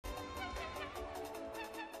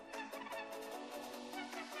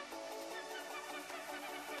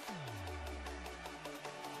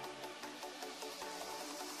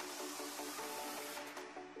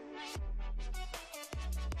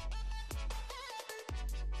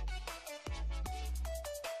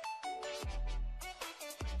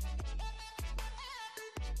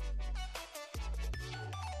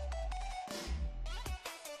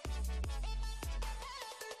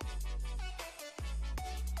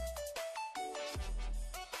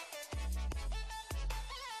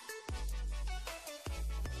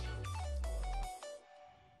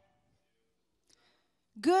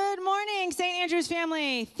Good morning, St. Andrew's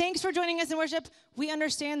family. Thanks for joining us in worship. We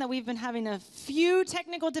understand that we've been having a few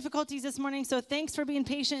technical difficulties this morning, so thanks for being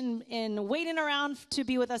patient and waiting around to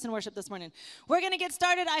be with us in worship this morning. We're going to get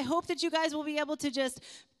started. I hope that you guys will be able to just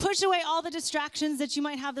push away all the distractions that you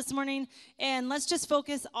might have this morning, and let's just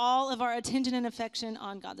focus all of our attention and affection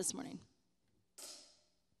on God this morning.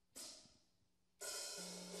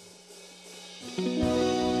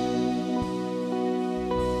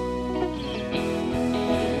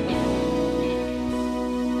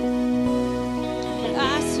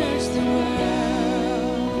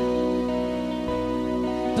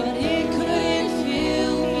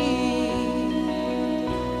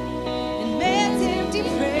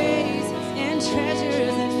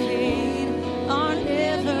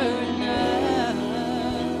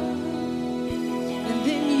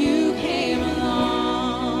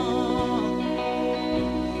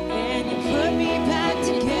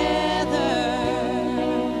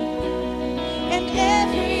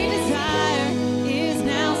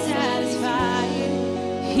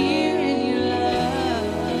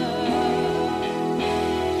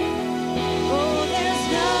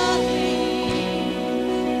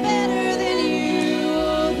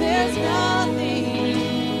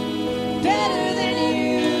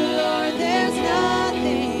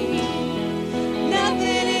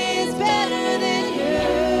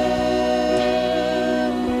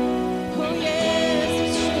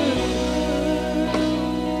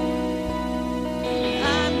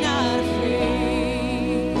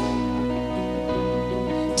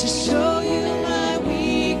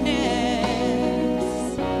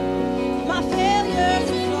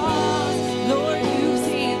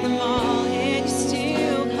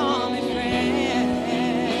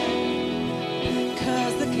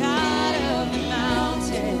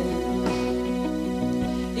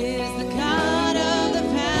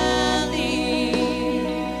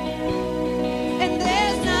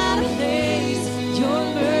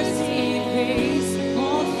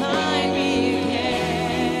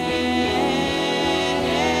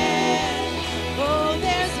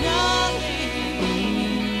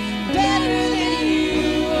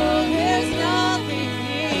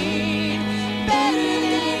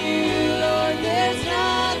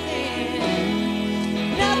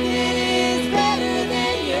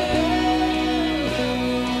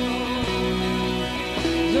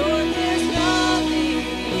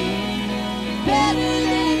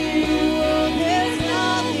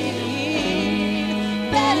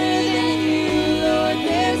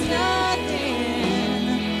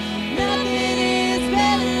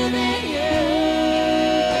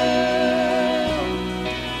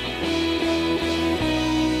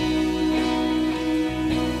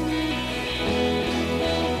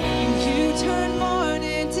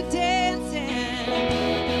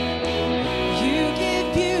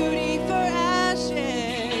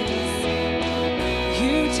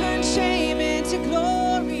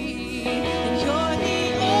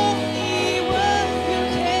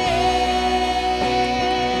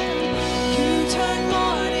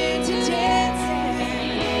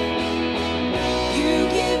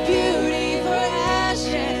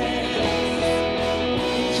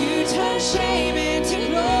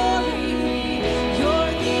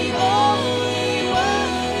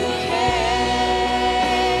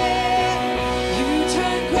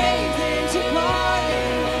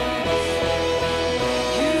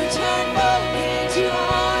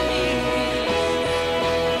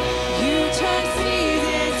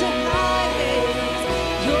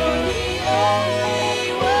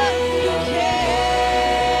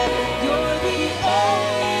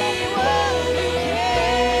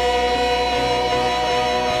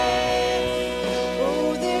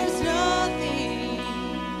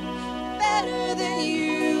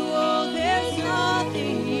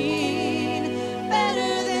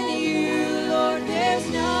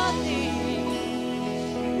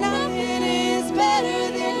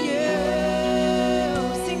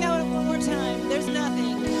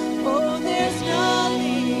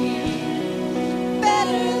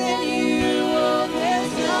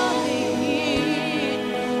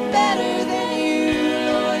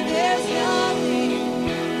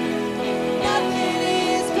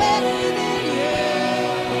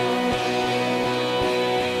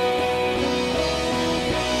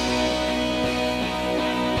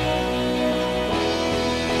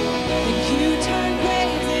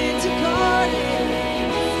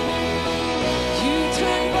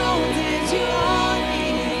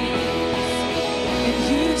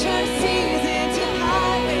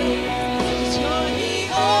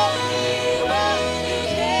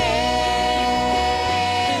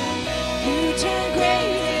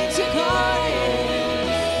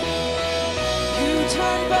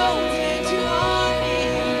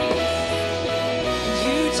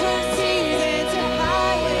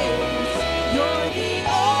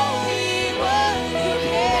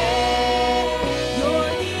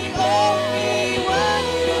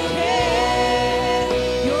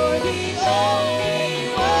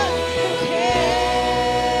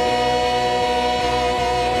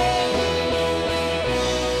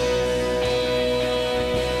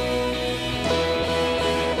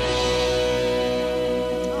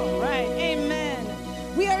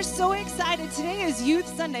 so excited. Today is Youth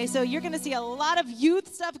Sunday, so you're going to see a lot of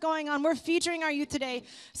youth stuff going on. We're featuring our youth today.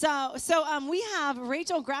 So we have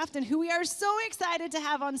Rachel Grafton, who we are so excited to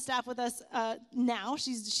have on staff with us now.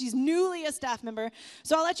 She's newly a staff member.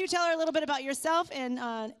 So I'll let you tell her a little bit about yourself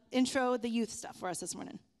and intro the youth stuff for us this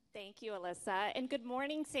morning. Thank you, Alyssa, and good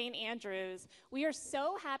morning, St. Andrews. We are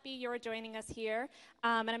so happy you're joining us here,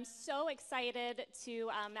 and I'm so excited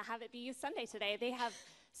to have it be Youth Sunday today. They have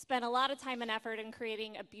spent a lot of time and effort in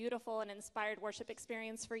creating a beautiful and inspired worship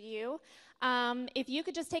experience for you. If you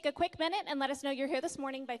could just take a quick minute and let us know you're here this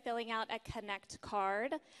morning by filling out a Connect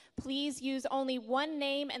card. Please use only one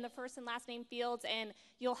name in the first and last name fields, and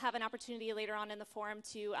you'll have an opportunity later on in the form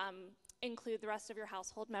to include the rest of your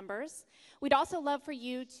household members. We'd also love for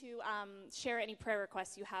you to share any prayer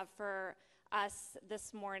requests you have for us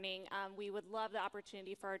this morning. We would love the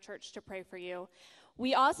opportunity for our church to pray for you.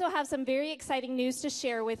 We also have some very exciting news to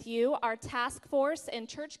share with you. Our task force and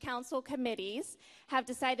church council committees have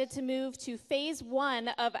decided to move to phase 1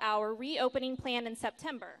 of our reopening plan in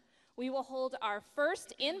September. We will hold our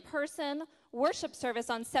first in-person worship service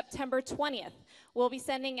on September 20th. We'll be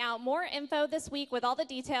sending out more info this week with all the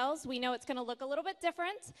details. We know it's going to look a little bit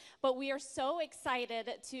different, but we are so excited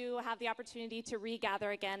to have the opportunity to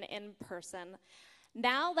regather again in person.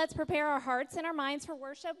 Now let's prepare our hearts and our minds for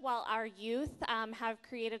worship while our youth have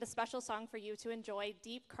created a special song for you to enjoy,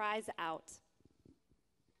 Deep Cries Out.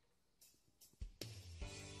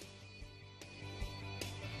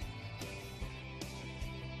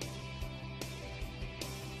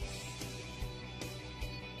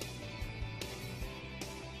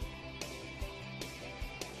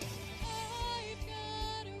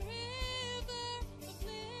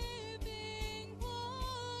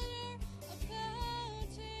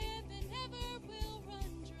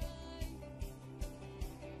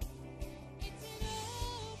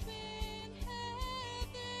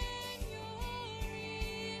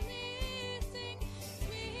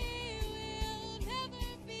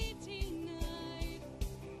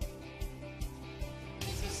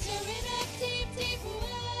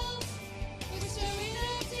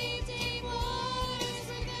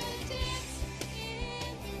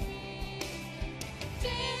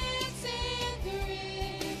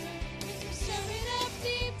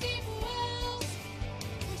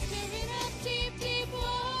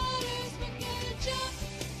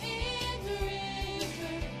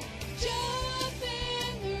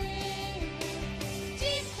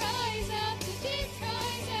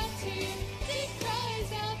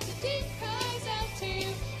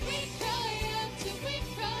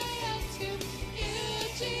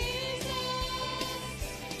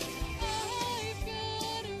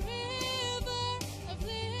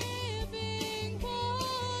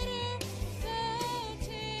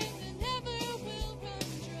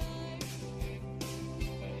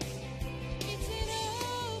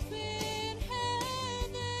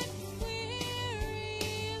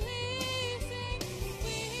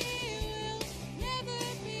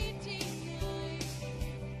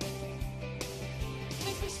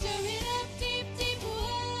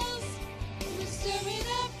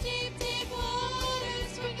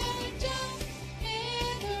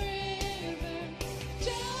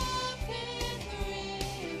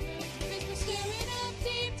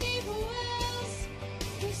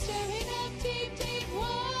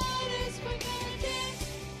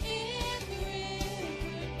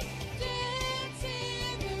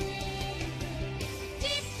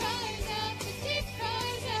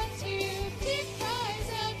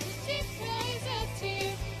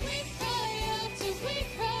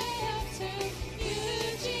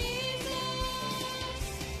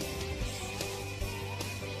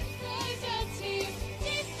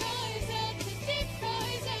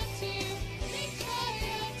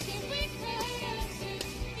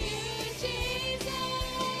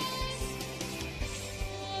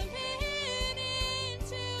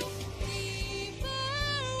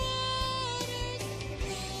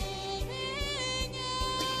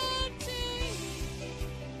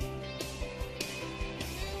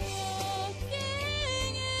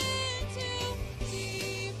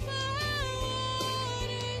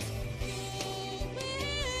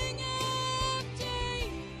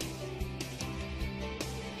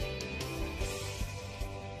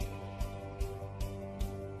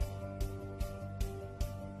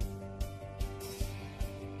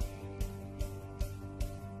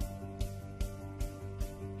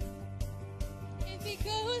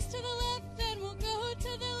 To the left, then we'll go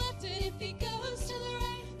to the left, and if he goes to the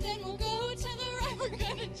right, then we'll go to the right. We're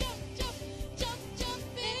gonna jump, jump, jump, jump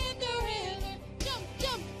in the river. Jump,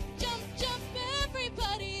 jump, jump, jump,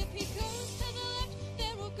 everybody. If he goes to the left,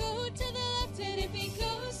 then we'll go to the left, and if he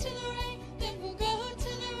goes to the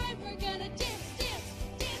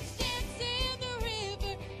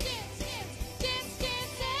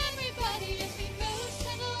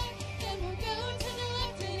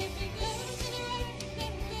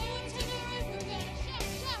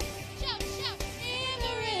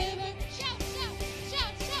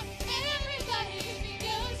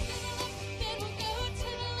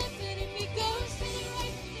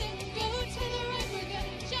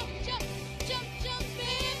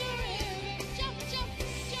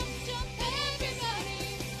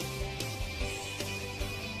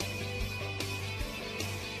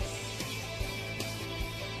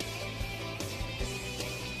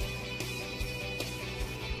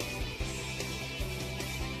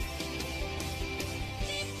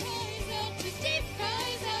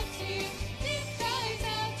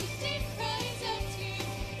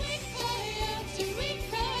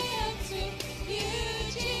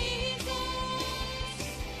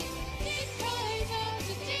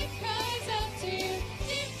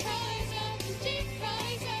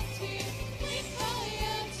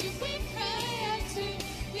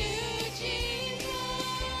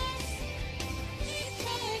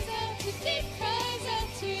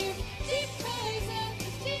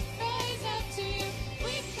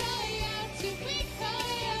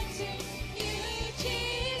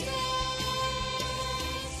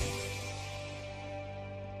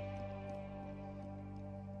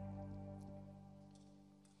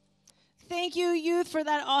Thank you, youth, for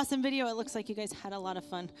that awesome video. It looks like you guys had a lot of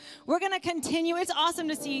fun. We're going to continue. It's awesome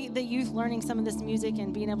to see the youth learning some of this music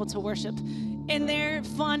and being able to worship in their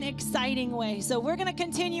fun, exciting way. So we're going to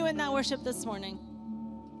continue in that worship this morning.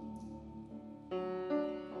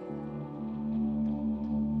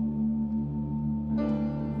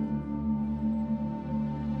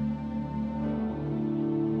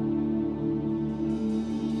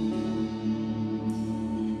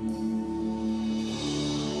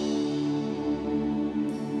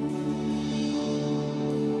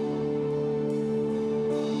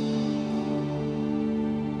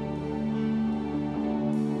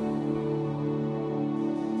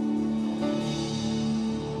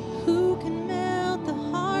 Who can melt the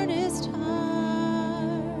hardest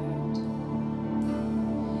heart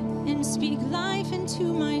and speak life into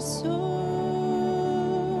my soul?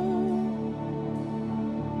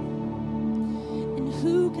 And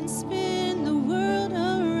who can spin the world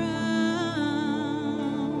around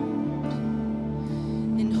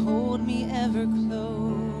and hold me ever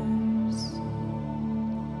close?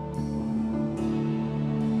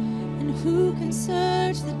 And who can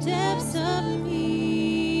search the depths of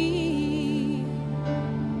me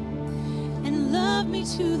and love me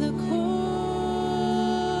to the core?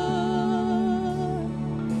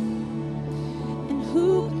 And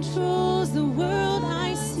who controls the world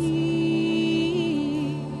I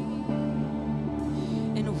see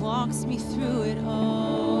and walks me through it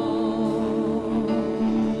all?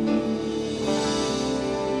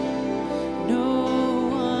 No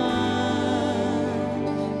one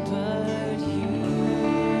but you.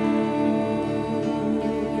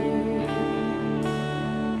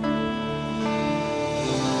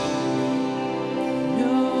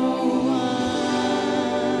 No one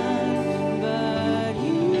but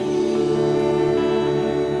you.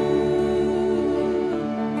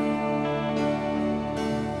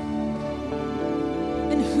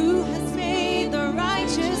 And who has made the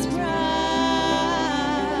righteous bright?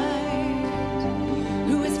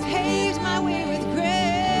 Who has paved my way with grace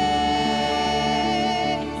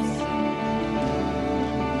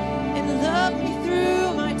and loved me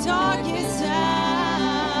through my darkest hours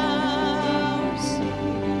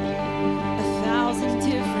 1,000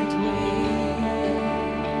 different ways?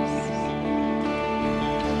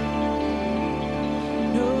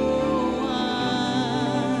 No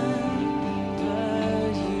one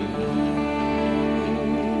but you.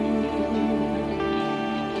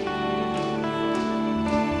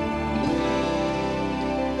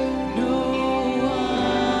 No one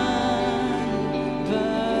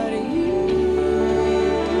but you.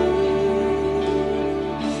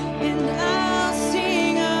 And I'll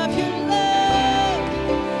sing of your love.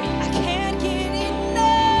 I can't get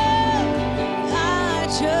enough. I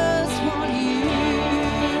just want you.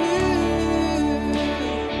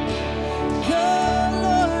 The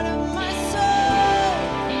Lord of my soul,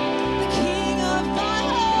 the King of my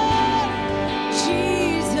heart,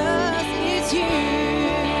 Jesus is you.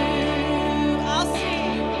 I'll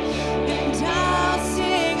sing, and I'll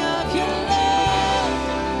sing of your love.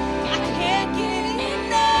 I can't get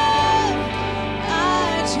enough. I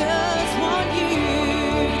just want you,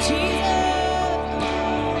 Jesus.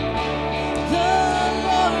 The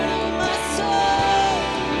Lord of my soul,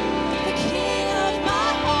 the King of my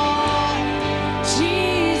heart,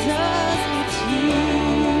 Jesus, it's you.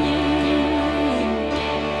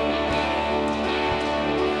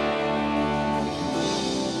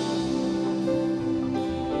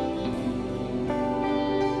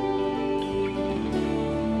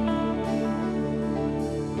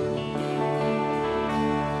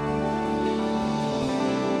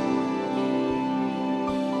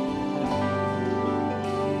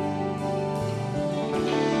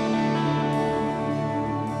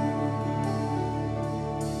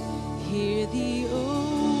 Hear the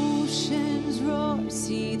oceans roar,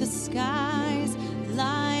 see the skies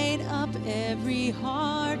light up every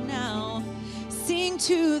heart now. Sing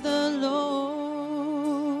to the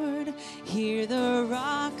Lord. Hear the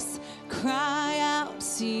rocks cry out,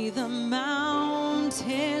 see the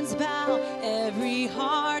mountains bow, every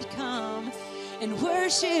heart come and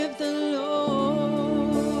worship the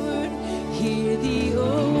Lord. Hear the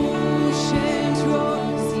oceans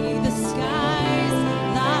roar, see the skies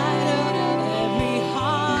light up every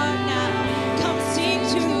heart now. Come sing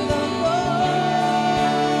to the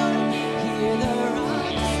Lord. Hear the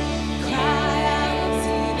rocks cry out,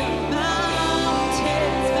 see the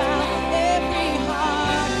mountains bow, every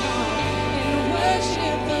heart come and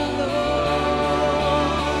worship the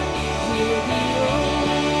Lord. Hear the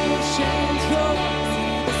oceans roar,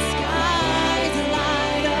 see the skies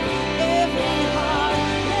light up every heart.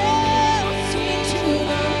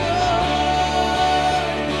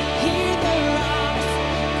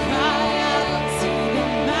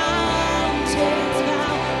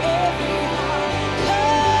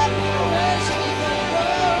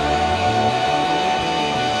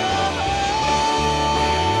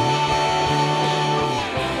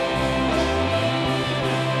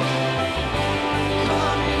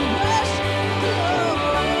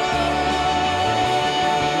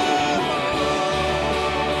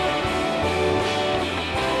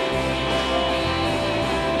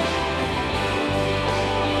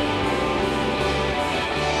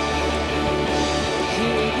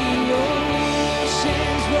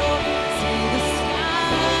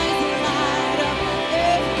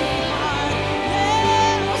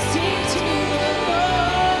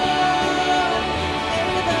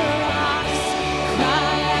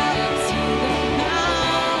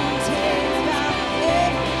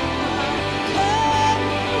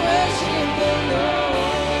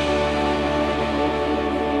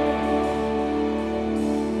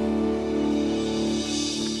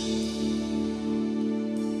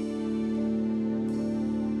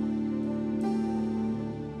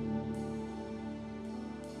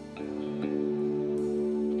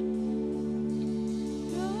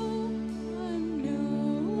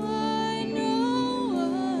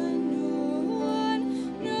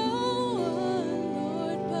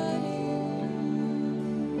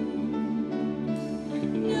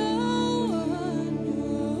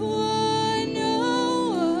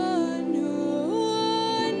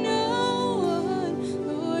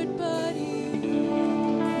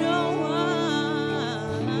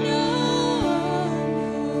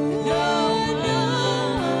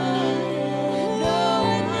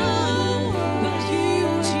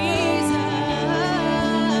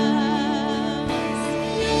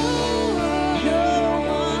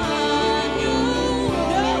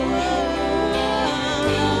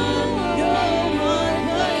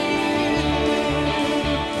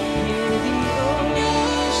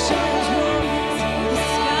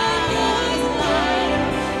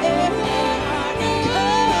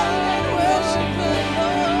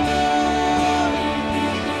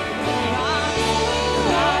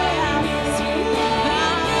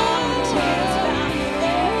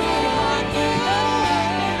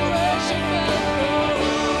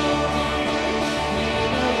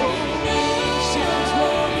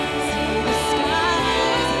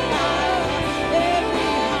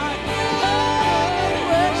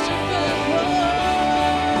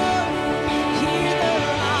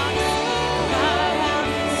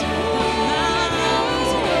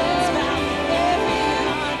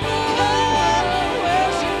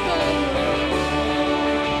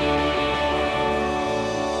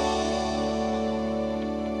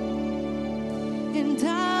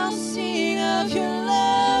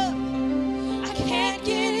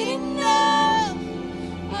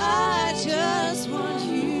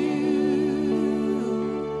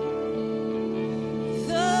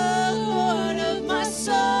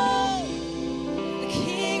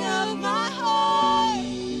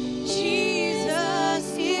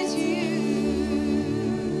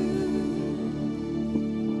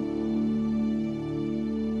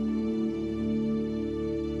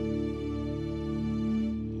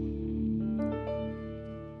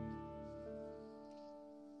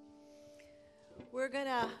 We're going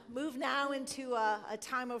to move now into a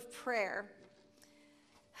time of prayer.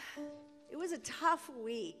 It was a tough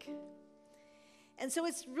week. And so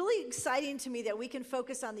it's really exciting to me that we can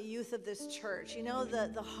focus on the youth of this church. You know,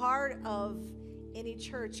 the heart of any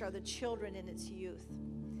church are the children and its youth.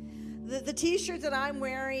 The t-shirt that I'm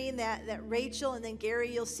wearing, that Rachel and then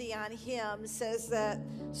Gary you'll see on him, says that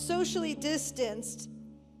socially distanced,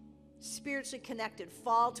 spiritually connected,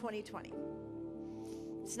 fall 2020.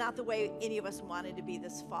 It's not the way any of us wanted to be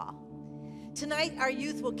this fall. Tonight, our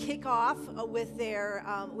youth will kick off with their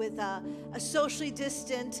a socially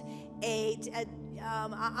distant,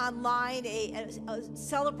 online a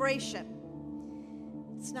celebration.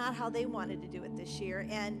 It's not how they wanted to do it this year,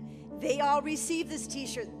 and they all received this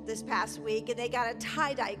T-shirt this past week, and they got a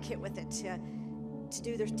tie-dye kit with it to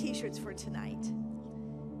do their T-shirts for tonight.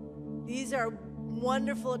 These are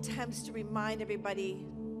wonderful attempts to remind everybody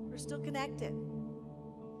we're still connected.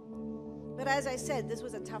 But as I said, this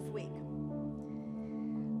was a tough week.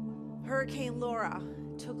 Hurricane Laura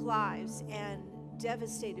took lives and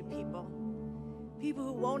devastated people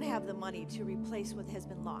who won't have the money to replace what has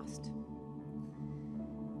been lost.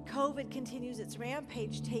 COVID continues its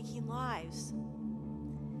rampage, taking lives.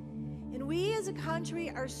 And we as a country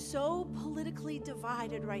are so politically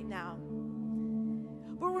divided right now.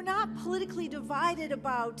 But we're not politically divided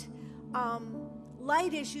about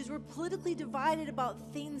light issues. We're politically divided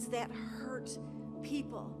about things that hurt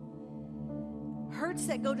people. Hurts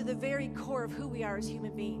that go to the very core of who we are as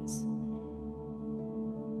human beings.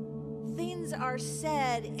 Things are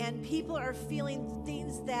said and people are feeling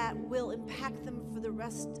things that will impact them for the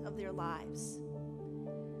rest of their lives.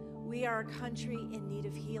 We are a country in need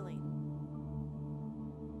of healing.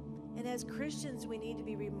 And as Christians, we need to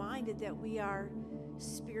be reminded that we are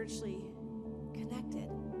spiritually connected.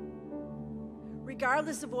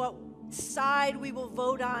 Regardless of what side we will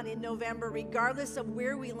vote on in November, regardless of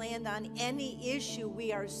where we land on any issue,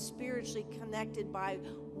 we are spiritually connected by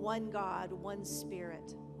one God, one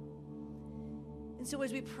Spirit. And so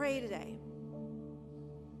as we pray today,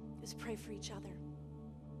 let's pray for each other.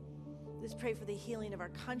 Let's pray for the healing of our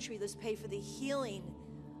country. Let's pray for the healing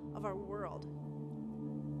of our world.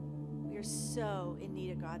 We are so in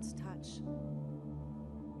need of God's touch.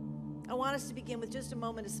 I want us to begin with just a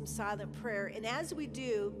moment of some silent prayer. And as we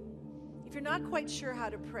do, if you're not quite sure how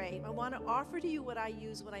to pray, I want to offer to you what I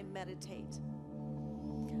use when I meditate.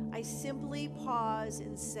 I simply pause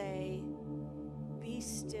and say, "Be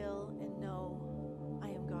still and know I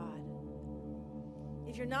am God."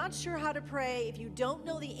 If you're not sure how to pray, if you don't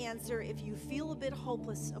know the answer, if you feel a bit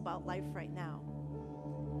hopeless about life right now,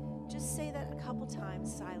 just say that a couple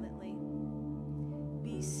times silently.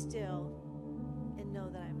 Be still and know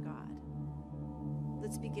that I'm God.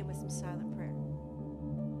 Let's begin with some silent prayer.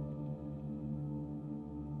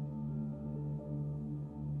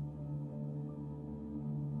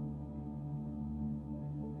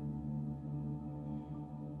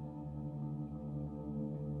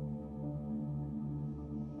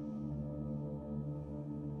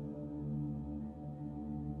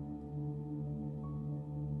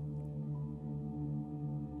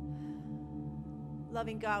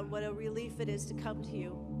 Loving God, what a relief it is to come to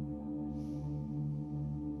you,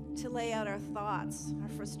 to lay out our thoughts, our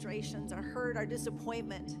frustrations, our hurt, our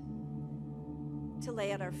disappointment, to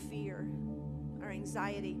lay out our fear, our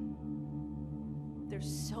anxiety. There's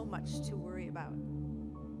so much to worry about.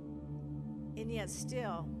 And yet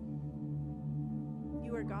still,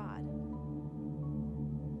 you are God.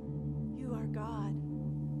 You are God.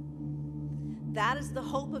 That is the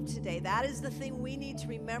hope of today. That is the thing we need to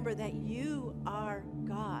remember, that you are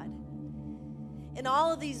God. And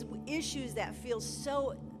all of these issues that feel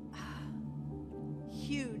so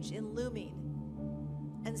huge and looming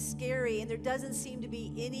and scary, and there doesn't seem to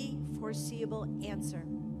be any foreseeable answer.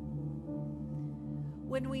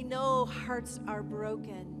 When we know hearts are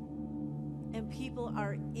broken and people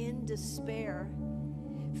are in despair,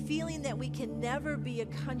 feeling that we can never be a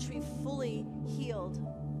country fully healed,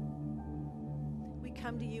 we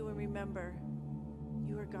come to you and remember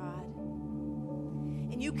you are God.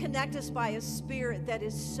 And you connect us by a Spirit that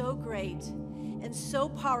is so great and so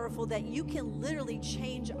powerful that you can literally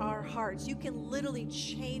change our hearts. You can literally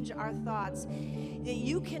change our thoughts. That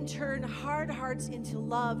you can turn hard hearts into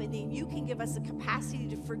love, and that you can give us the capacity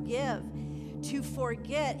to forgive, to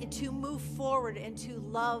forget, and to move forward and to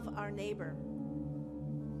love our neighbor.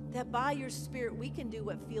 That by your Spirit we can do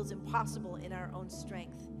what feels impossible in our own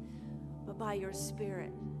strength. But by your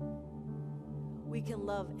Spirit, we can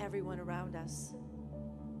love everyone around us.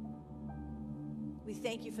 We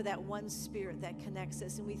thank you for that one Spirit that connects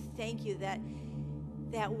us, and we thank you that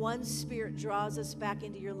that one Spirit draws us back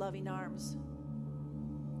into your loving arms.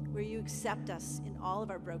 where you accept us in all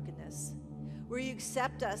of our brokenness, where you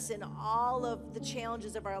accept us in all of the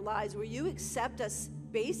challenges of our lives, where you accept us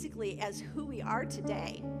basically as who we are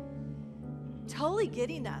today, totally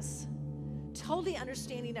getting us, totally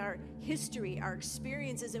understanding our history, our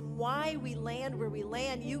experiences, and why we land where we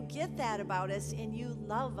land. You get that about us, and you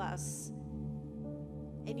love us,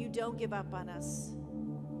 and you don't give up on us,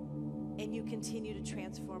 and you continue to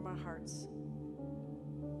transform our hearts.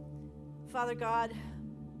 Father God,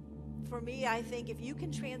 for me, I think if you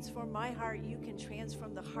can transform my heart, you can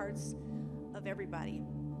transform the hearts of everybody.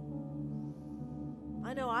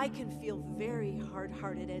 I know I can feel very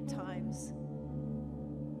hard-hearted at times.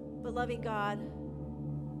 But loving God,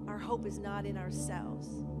 our hope is not in ourselves.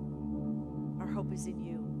 Our hope is in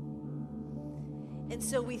you. And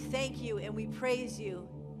so we thank you and we praise you.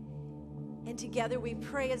 And together we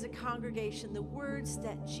pray as a congregation the words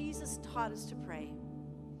that Jesus taught us to pray.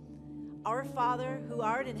 Our Father, who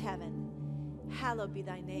art in heaven, hallowed be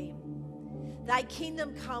thy name. Thy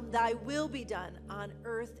kingdom come, thy will be done on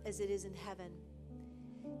earth as it is in heaven.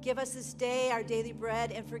 Give us this day our daily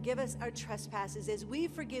bread, and forgive us our trespasses as we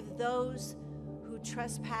forgive those who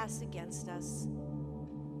trespass against us.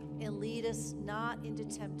 And lead us not into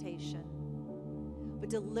temptation, but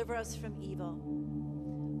deliver us from evil.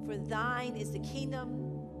 For thine is the kingdom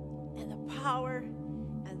and the power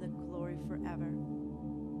and the glory forever.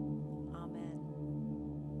 Amen.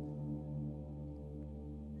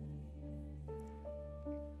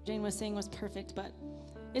 Jane was saying was perfect, but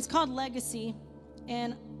it's called legacy.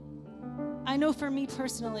 And I know for me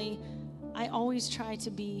personally, I always try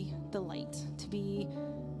to be the light, to be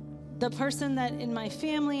the person that in my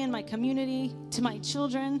family and my community, to my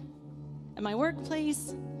children, at my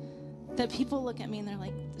workplace, that people look at me and they're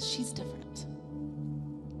like, she's different.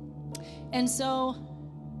 And so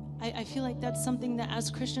I feel like that's something that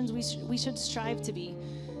as Christians we should strive to be.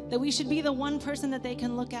 That we should be the one person that they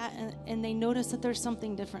can look at and they notice that there's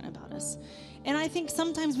something different about us. And I think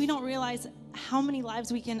sometimes we don't realize how many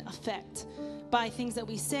lives we can affect by things that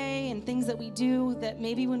we say and things that we do, that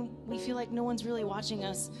maybe when we feel like no one's really watching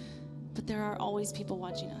us, but there are always people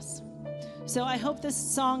watching us. So I hope this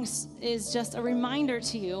song is just a reminder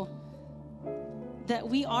to you that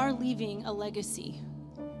we are leaving a legacy.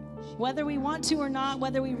 Whether we want to or not,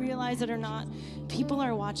 whether we realize it or not, people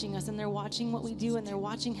are watching us, and they're watching what we do, and they're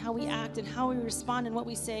watching how we act and how we respond and what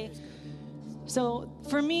we say. So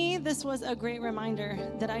for me, this was a great reminder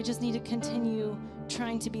that I just need to continue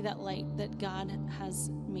trying to be that light that God has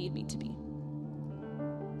made me to be.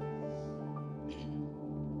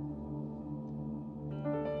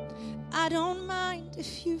 I don't mind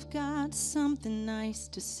if you've got something nice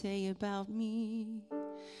to say about me.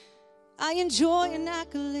 I enjoy an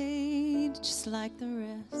accolade just like the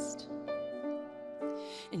rest.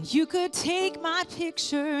 And you could take my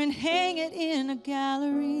picture and hang it in a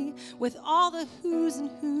gallery with all the who's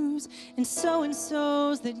and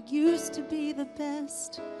so-and-sos that used to be the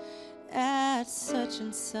best at such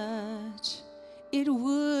and such. It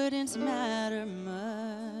wouldn't matter much.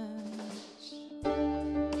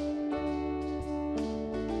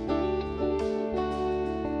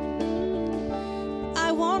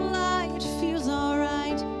 I won't lie, it feels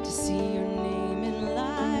alright to see your name in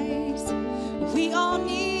lights. We all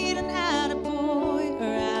need an attaboy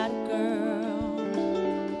or attagirl.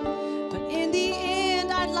 But in the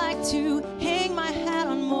end, I'd like to hang my hat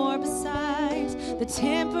on more besides the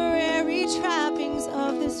temporary trappings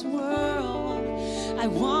of this world. I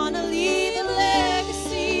want to leave a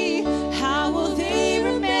legacy. How will they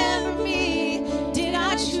remember me? Did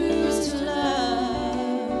I choose to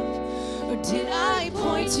love? Or did I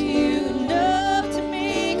point to you enough to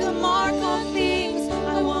make a mark on things?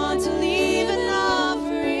 I want to leave an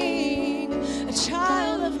offering, a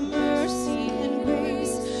child of mercy and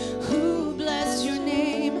grace, who bless your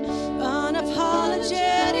name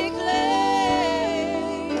unapologetically,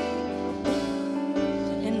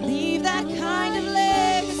 and leave that kind of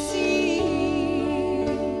legacy.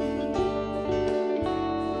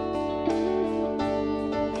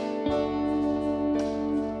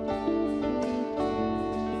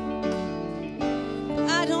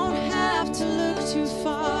 I don't have to look too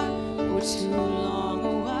far or too long a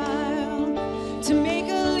while to make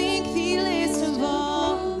a lengthy list of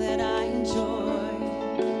all that I enjoy.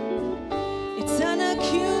 It's an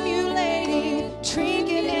accumulating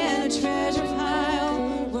trinket and a treasure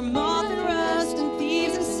pile where moth and rust and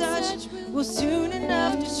thieves and such will soon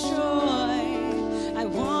enough destroy. I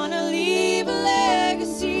want to leave a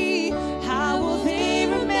legacy. How will they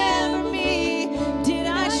remember me? Did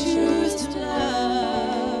I choose to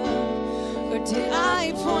love? Or did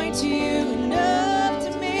I point to you enough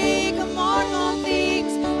to make a mark on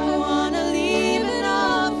things? I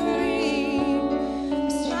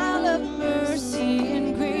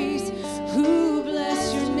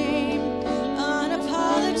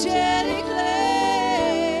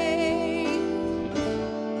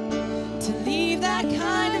that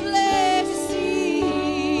kind of legacy.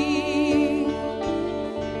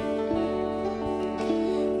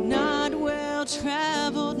 Not well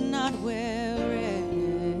traveled, not well read,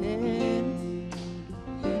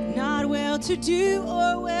 not well to do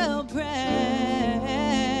or well bred.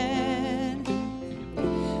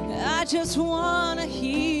 I just want to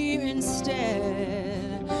hear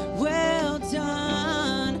instead, well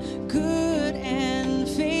done, good and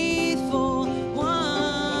faithful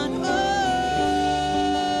one. Oh,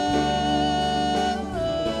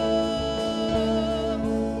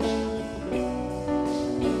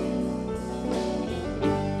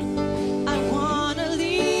 I want to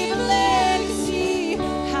leave a legacy.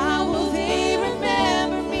 How will they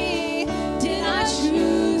remember me? Did I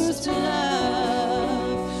choose to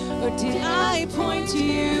love, or did I point to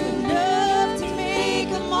you enough to make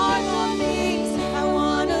a mark on things? I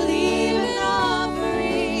want to leave an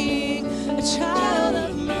offering, a child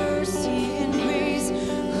of mercy and grace,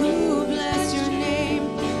 who bless your name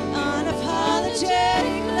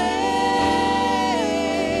unapologetically.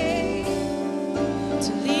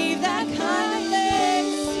 To leave that kind of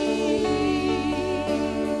legacy.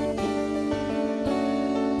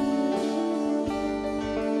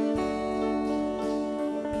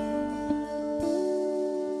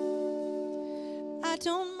 I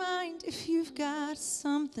don't mind if you've got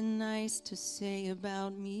something nice to say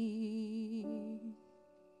about me.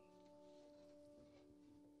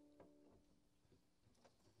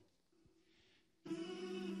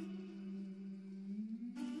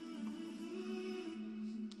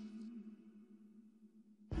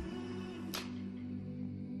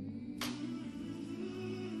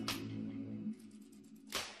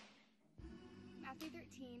 Matthew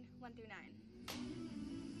 13, 1 through 9.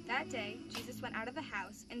 That day, Jesus went out of the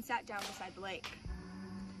house and sat down beside the lake.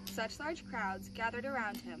 Such large crowds gathered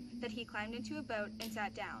around him that he climbed into a boat and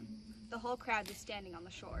sat down. The whole crowd was standing on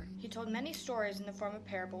the shore. He told many stories in the form of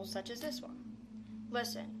parables, such as this one.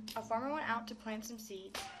 Listen, a farmer went out to plant some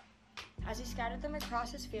seeds. As he scattered them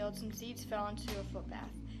across his field, some seeds fell into a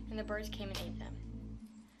footpath, and the birds came and ate them.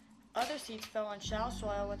 Other seeds fell on shallow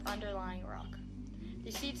soil with underlying rock.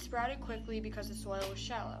 The seeds sprouted quickly because the soil was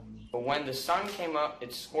shallow. But when the sun came up,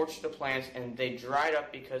 it scorched the plants, and they dried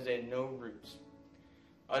up because they had no roots.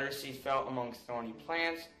 Other seeds fell among thorny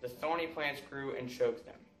plants. The thorny plants grew and choked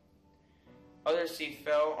them. Other seeds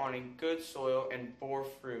fell on a good soil and bore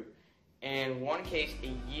fruit. In one case,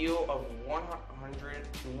 a yield of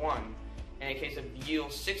 100 to 1. In a case of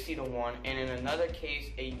yield 60 to 1. And in another case,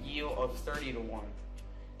 a yield of 30 to 1.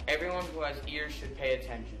 Everyone who has ears should pay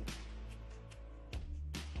attention.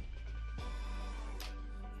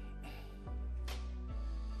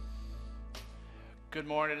 Good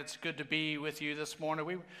morning. It's good to be with you this morning.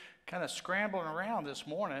 We were kind of scrambling around this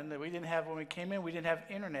morning. That we didn't have, when we came in, we didn't have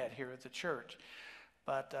internet here at the church.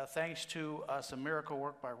 But thanks to some miracle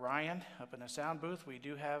work by Ryan up in the sound booth, we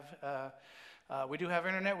do have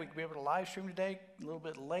internet. We could be able to live stream today a little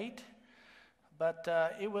bit late. But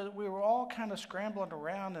we were all kind of scrambling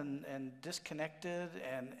around and disconnected,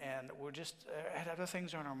 and we're just had other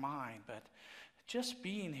things on our mind. But just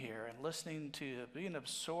being here and listening to, being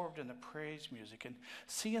absorbed in the praise music and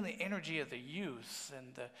seeing the energy of the youth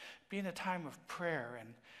and being a time of prayer,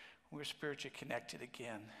 and we're spiritually connected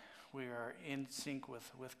again. We are in sync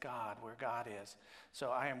with God, where God is. So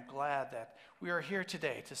I am glad that we are here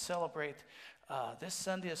today to celebrate this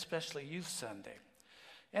Sunday, especially Youth Sunday.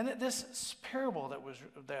 And this parable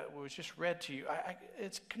that was just read to you,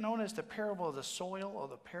 it's known as the parable of the soil or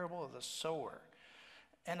the parable of the sower.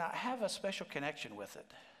 And I have a special connection with it.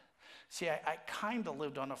 See, I kind of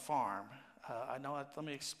lived on a farm. Let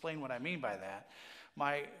me explain what I mean by that.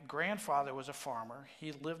 My grandfather was a farmer.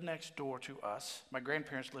 He lived next door to us. My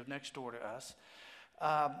grandparents lived next door to us.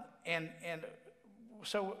 And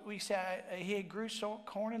so we said he grew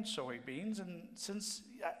corn and soybeans. And since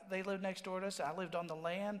they lived next door to us, I lived on the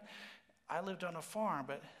land. I lived on a farm,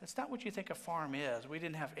 but it's not what you think a farm is. We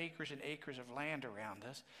didn't have acres and acres of land around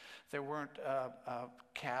us. There weren't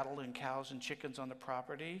cattle and cows and chickens on the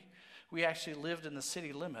property. We actually lived in the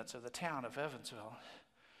city limits of the town of Evansville.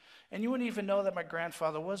 And you wouldn't even know that my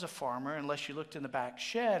grandfather was a farmer unless you looked in the back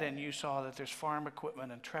shed and you saw that there's farm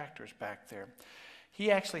equipment and tractors back there. He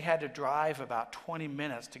actually had to drive about 20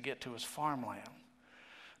 minutes to get to his farmland.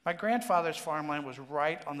 My grandfather's farmland was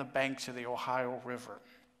right on the banks of the Ohio River.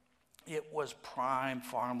 It was prime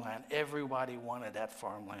farmland. Everybody wanted that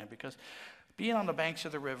farmland because being on the banks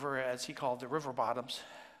of the river, as he called the river bottoms,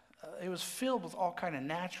 it was filled with all kind of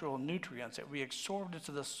natural nutrients that we absorbed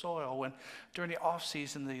into the soil when during the off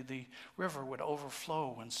season the river would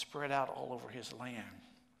overflow and spread out all over his land.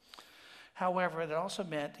 However, it also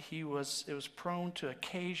meant it was prone to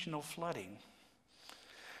occasional flooding.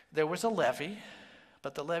 There was a levee,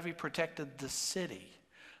 but the levee protected the city,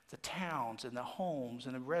 the towns and the homes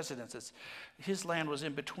and the residences. His land was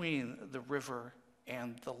in between the river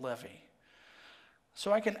and the levee.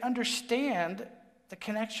 So I can understand the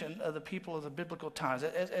connection of the people of the biblical times.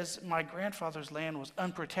 As my grandfather's land was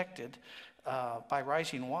unprotected by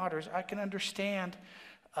rising waters, I can understand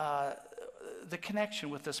the connection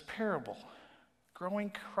with this parable.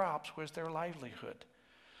 Growing crops was their livelihood.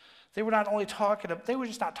 They were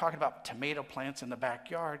just not talking about tomato plants in the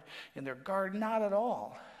backyard, in their garden, not at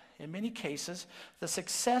all. In many cases, the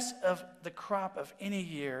success of the crop of any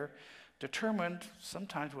year determined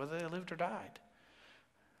sometimes whether they lived or died.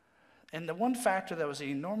 And the one factor that was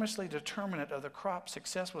enormously determinant of the crop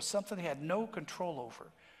success was something they had no control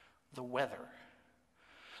over: the weather.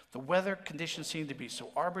 The weather conditions seemed to be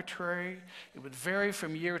so arbitrary. It would vary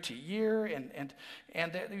from year to year, and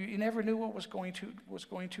you never knew what was going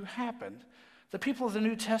to happen. The people of the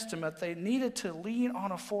New Testament, they needed to lean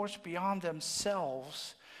on a force beyond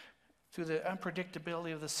themselves through the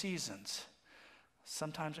unpredictability of the seasons.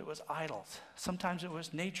 Sometimes it was idols. Sometimes it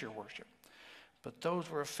was nature worship. But those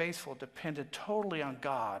who were faithful depended totally on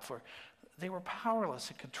God, for they were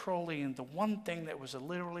powerless in controlling the one thing that was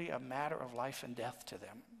literally a matter of life and death to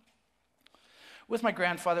them. With my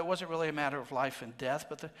grandfather, it wasn't really a matter of life and death,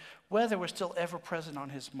 but the weather was still ever present on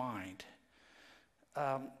his mind.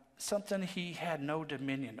 Something he had no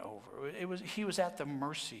dominion over. He was at the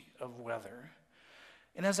mercy of weather.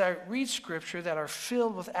 And as I read scripture that are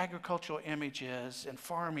filled with agricultural images and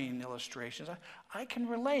farming illustrations, I can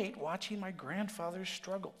relate watching my grandfather's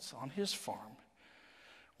struggles on his farm.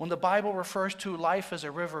 When the Bible refers to life as a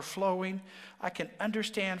river flowing, I can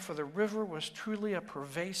understand, for the river was truly a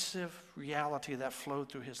pervasive reality that flowed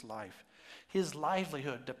through his life. His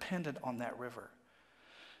livelihood depended on that river.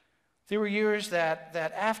 There were years that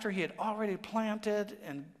after he had already planted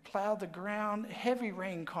and plowed the ground, heavy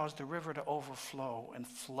rain caused the river to overflow and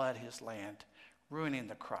flood his land, ruining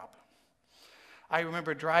the crop. I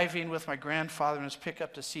remember driving with my grandfather in his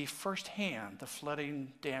pickup to see firsthand the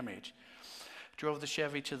flooding damage. Drove the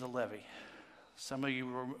Chevy to the levee. Some of you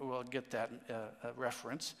will get that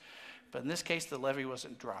reference, but in this case, the levee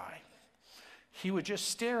wasn't dry. He would just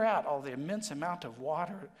stare out all the immense amount of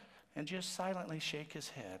water and just silently shake his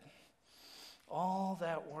head. All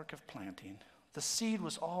that work of planting, the seed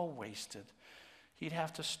was all wasted. He'd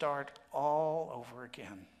have to start all over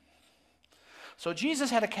again. So Jesus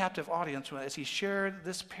had a captive audience as he shared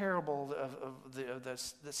this parable of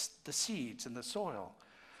the seeds and the soil.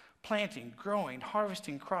 Planting, growing,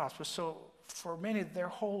 harvesting crops was so, for many, their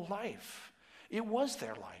whole life. It was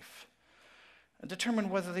their life, and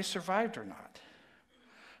determined whether they survived or not.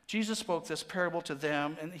 Jesus spoke this parable to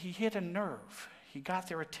them, and he hit a nerve. He got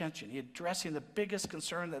their attention. He addressing the biggest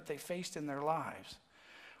concern that they faced in their lives.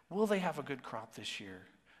 Will they have a good crop this year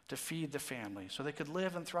to feed the family so they could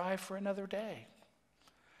live and thrive for another day?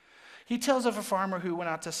 He tells of a farmer who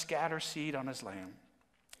went out to scatter seed on his land.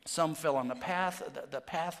 Some fell on the path.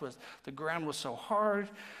 The ground was so hard,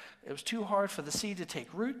 it was too hard for the seed to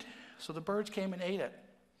take root, so the birds came and ate it.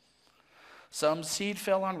 Some seed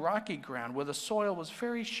fell on rocky ground where the soil was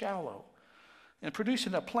very shallow and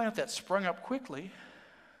producing a plant that sprung up quickly,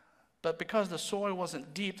 but because the soil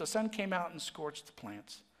wasn't deep, the sun came out and scorched the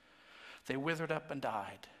plants. They withered up and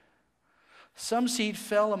died. Some seed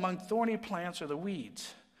fell among thorny plants or the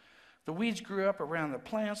weeds. The weeds grew up around the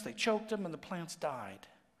plants, they choked them, and the plants died.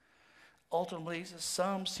 Ultimately,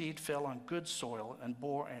 some seed fell on good soil and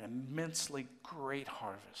bore an immensely great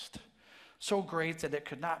harvest, so great that it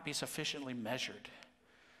could not be sufficiently measured.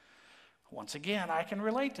 Once again, I can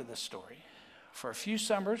relate to this story. For a few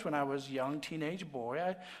summers when I was a young teenage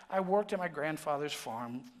boy, I worked at my grandfather's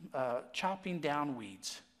farm chopping down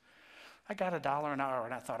weeds. I got $1 an hour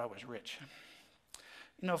and I thought I was rich.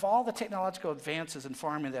 You know, of all the technological advances in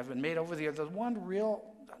farming that have been made over the years, there's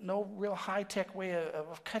no real high-tech way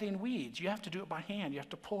of cutting weeds. You have to do it by hand. You have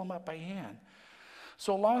to pull them up by hand.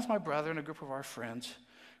 So along with my brother and a group of our friends,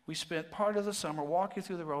 we spent part of the summer walking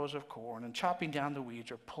through the rows of corn and chopping down the weeds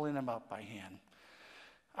or pulling them up by hand.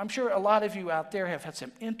 I'm sure a lot of you out there have had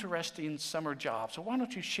some interesting summer jobs, so why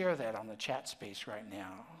don't you share that on the chat space right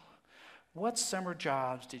now? What summer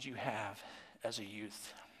jobs did you have as a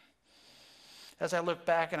youth? As I look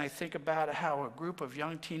back and I think about how a group of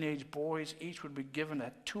young teenage boys each would be given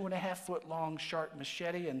a 2.5-foot long sharp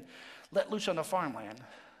machete and let loose on the farmland.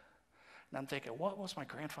 And I'm thinking, what was my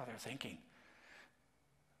grandfather thinking?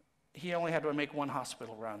 He only had to make one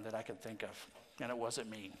hospital run that I could think of, and it wasn't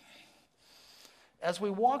me. as we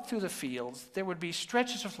walked through the fields, there would be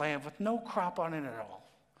stretches of land with no crop on it at all.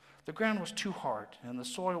 The ground was too hard, and the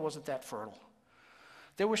soil wasn't that fertile.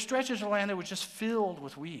 There were stretches of land that were just filled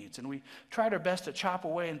with weeds, and we tried our best to chop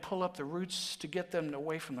away and pull up the roots to get them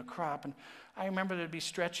away from the crop. And I remember there'd be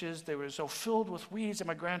stretches, they were so filled with weeds, and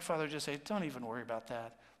my grandfather would just say, "Don't even worry about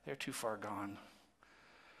that. They're too far gone."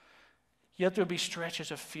 Yet there would be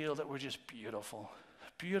stretches of field that were just beautiful.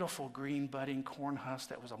 Beautiful green budding corn husk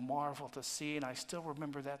that was a marvel to see, and I still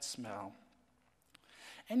remember that smell.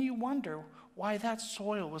 And you wonder why that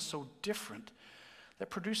soil was so different, that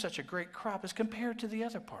produced such a great crop as compared to the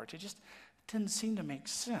other parts. It just didn't seem to make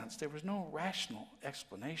sense. There was no rational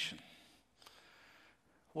explanation.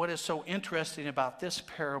 What is so interesting about this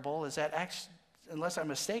parable is that, unless I'm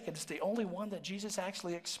mistaken, it's the only one that Jesus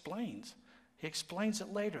actually explains. He explains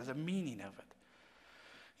it later, the meaning of it.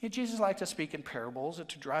 Jesus liked to speak in parables and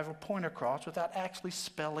to drive a point across without actually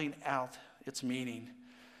spelling out its meaning.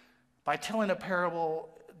 By telling a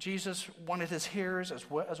parable, Jesus wanted his hearers, as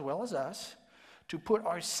well as us, to put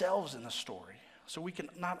ourselves in the story so we can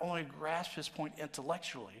not only grasp his point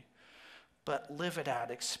intellectually, but live it out,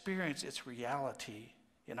 experience its reality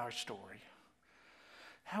in our story.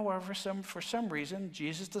 However, for some reason,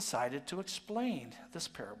 Jesus decided to explain this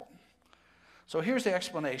parable. So here's the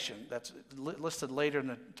explanation that's listed later in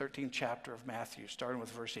the 13th chapter of Matthew, starting with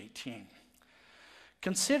verse 18.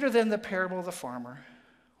 "Consider then the parable of the farmer.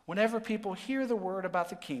 Whenever people hear the word about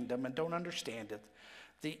the kingdom and don't understand it,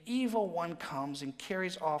 the evil one comes and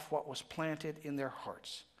carries off what was planted in their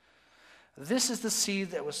hearts. This is the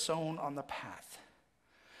seed that was sown on the path.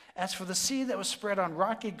 As for the seed that was spread on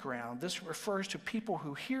rocky ground, this refers to people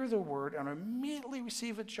who hear the word and immediately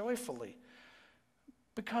receive it joyfully.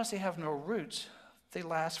 Because they have no roots, they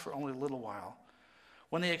last for only a little while.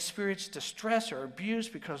 When they experience distress or abuse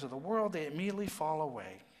because of the world, they immediately fall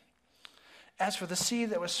away. As for the seed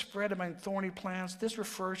that was spread among thorny plants, this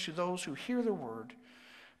refers to those who hear the word,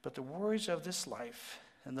 but the worries of this life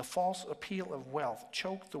and the false appeal of wealth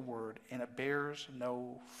choke the word, and it bears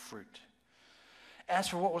no fruit. As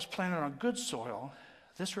for what was planted on good soil,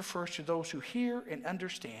 this refers to those who hear and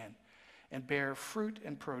understand and bear fruit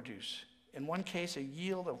and produce. In one case, a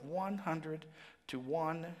yield of 100 to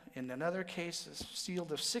 1. In another case, a yield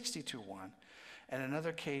of 60 to 1. And in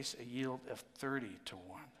another case, a yield of 30 to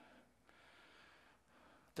 1.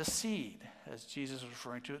 The seed, as Jesus is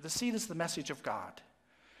referring to it, the seed is the message of God.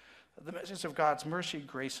 The message of God's mercy,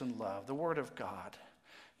 grace, and love, the word of God.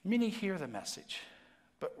 Many hear the message,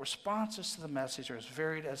 but responses to the message are as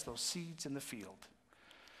varied as those seeds in the field.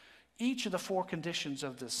 Each of the four conditions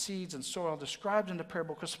of the seeds and soil described in the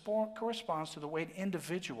parable corresponds to the way an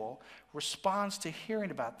individual responds to hearing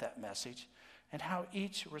about that message and how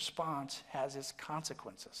each response has its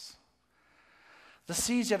consequences. The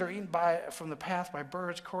seeds that are eaten from the path by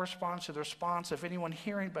birds corresponds to the response of anyone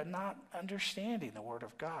hearing but not understanding the word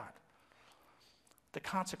of God. The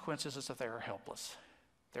consequences is that they are helpless.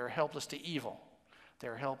 They are helpless to evil. They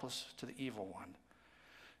are helpless to the evil one.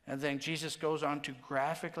 And then Jesus goes on to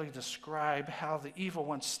graphically describe how the evil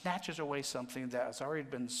one snatches away something that has already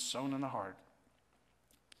been sown in the heart.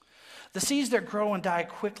 The seeds that grow and die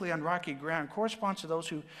quickly on rocky ground correspond to those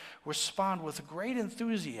who respond with great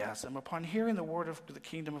enthusiasm upon hearing the word of the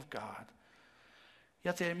kingdom of God.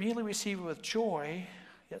 Yet they immediately receive it with joy,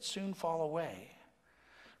 yet soon fall away.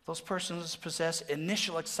 Those persons possess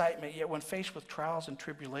initial excitement, yet when faced with trials and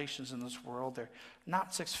tribulations in this world, they're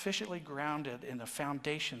not sufficiently grounded in a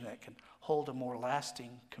foundation that can hold a more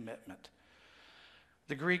lasting commitment.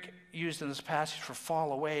 The Greek used in this passage for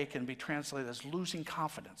fall away can be translated as losing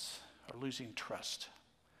confidence or losing trust.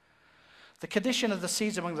 The condition of the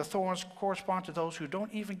seeds among the thorns correspond to those who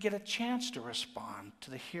don't even get a chance to respond to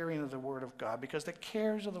the hearing of the word of God because the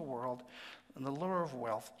cares of the world and the lure of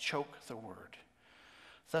wealth choke the word,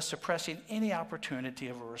 thus suppressing any opportunity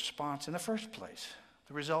of a response in the first place.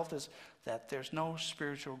 The result is that there's no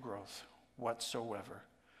spiritual growth whatsoever.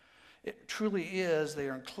 It truly is, they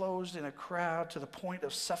are enclosed in a crowd to the point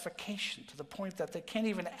of suffocation, to the point that they can't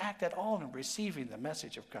even act at all in receiving the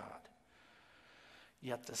message of God.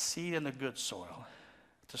 Yet the seed in the good soil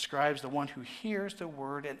describes the one who hears the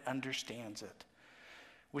word and understands it,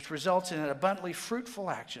 which results in an abundantly fruitful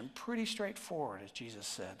action, pretty straightforward, as Jesus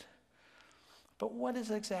said. But what is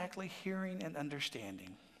exactly hearing and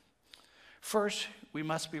understanding? First, we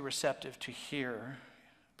must be receptive to hear,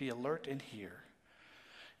 be alert and hear.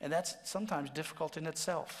 And that's sometimes difficult in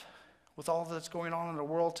itself. With all that's going on in the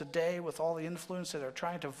world today, with all the influence that are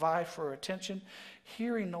trying to vie for our attention,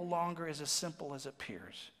 hearing no longer is as simple as it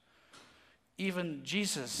appears. Even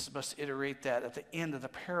Jesus must iterate that at the end of the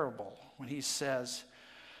parable when he says,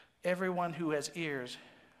 Everyone who has ears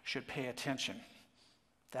should pay attention.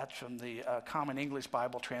 That's from the Common English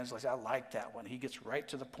Bible translation. I like that one. He gets right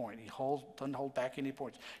to the point. He doesn't hold back any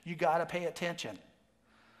points. You got to pay attention.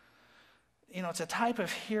 You know, it's a type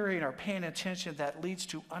of hearing or paying attention that leads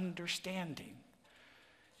to understanding.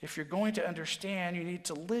 If you're going to understand, you need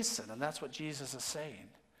to listen, and that's what Jesus is saying.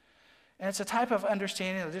 And it's a type of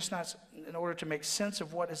understanding that just not in order to make sense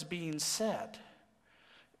of what is being said.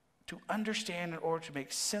 To understand in order to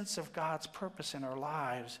make sense of God's purpose in our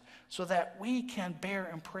lives so that we can bear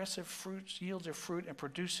impressive fruits, yields of fruit, and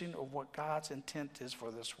producing of what God's intent is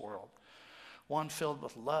for this world. One filled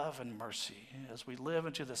with love and mercy as we live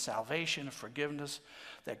into the salvation and forgiveness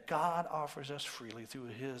that God offers us freely through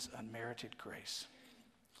his unmerited grace.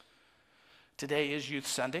 Today is Youth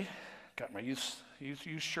Sunday. Got my youth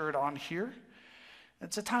shirt on here.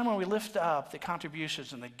 It's a time when we lift up the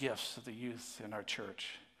contributions and the gifts of the youth in our church.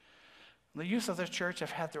 The youth of the church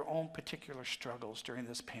have had their own particular struggles during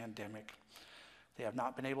this pandemic. They have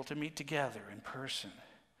not been able to meet together in person.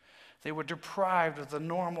 They were deprived of the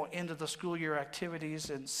normal end of the school year activities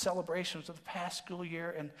and celebrations of the past school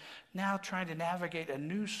year, and now trying to navigate a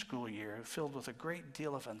new school year filled with a great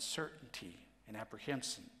deal of uncertainty and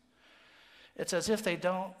apprehension. It's as if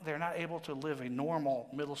they're not able to live a normal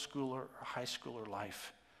middle schooler or high schooler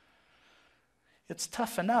life. It's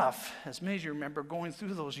tough enough, as many of you remember, going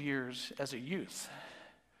through those years as a youth.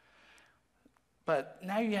 But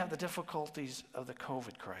now you have the difficulties of the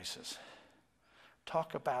COVID crisis.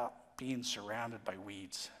 Talk about being surrounded by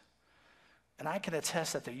weeds. And I can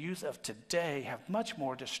attest that the youth of today have much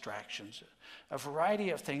more distractions, a variety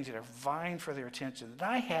of things that are vying for their attention than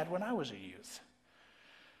I had when I was a youth.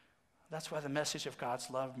 That's why the message of God's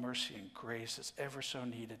love, mercy, and grace is ever so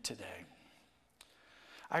needed today.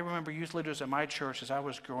 I remember youth leaders in my church as I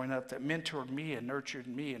was growing up that mentored me and nurtured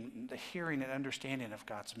me in the hearing and understanding of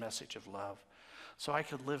God's message of love so I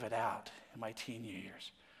could live it out in my teen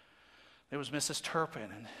years. There was Mrs. Turpin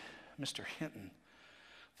and Mr. Hinton.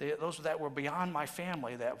 Those that were beyond my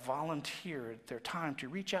family that volunteered their time to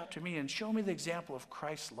reach out to me and show me the example of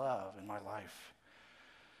Christ's love in my life.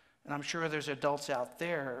 And I'm sure there's adults out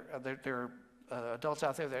there,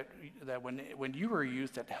 that when you were a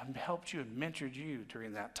youth that helped you and mentored you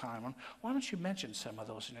during that time. Why don't you mention some of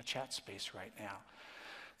those in the chat space right now?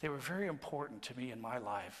 They were very important to me in my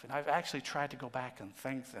life, and I've actually tried to go back and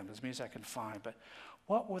thank them as many as I can find. But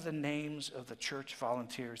what were the names of the church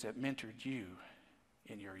volunteers that mentored you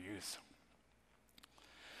in your youth?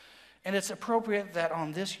 And it's appropriate that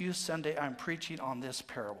on this Youth Sunday I'm preaching on this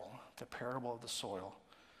parable, the parable of the soil.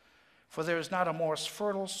 For there is not a more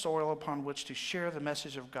fertile soil upon which to share the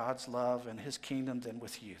message of God's love and his kingdom than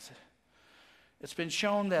with youth. It's been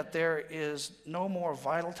shown that there is no more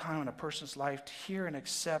vital time in a person's life to hear and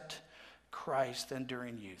accept Christ than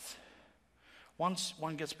during youth. Once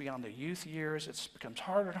one gets beyond the youth years, it becomes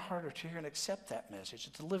harder and harder to hear and accept that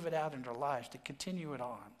message, to live it out in their lives, to continue it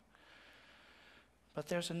on. But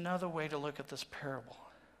there's another way to look at this parable.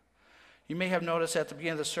 You may have noticed at the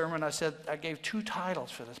beginning of the sermon, I gave two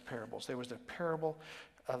titles for this parables. There was the parable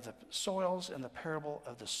of the soils and the parable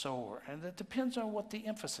of the sower. And it depends on what the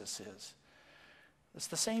emphasis is. It's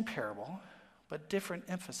the same parable, but different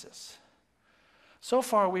emphasis. So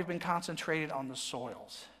far, we've been concentrated on the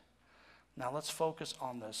soils. Now let's focus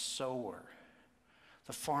on the sower,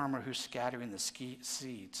 the farmer who's scattering the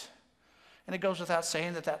seeds. And it goes without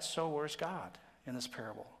saying that sower is God in this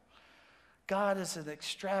parable. God is an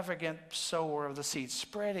extravagant sower of the seed,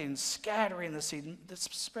 scattering the seed,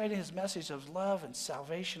 spreading his message of love and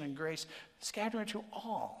salvation and grace, scattering to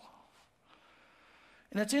all.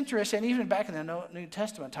 And it's interesting, even back in the New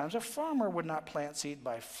Testament times, a farmer would not plant seed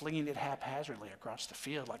by flinging it haphazardly across the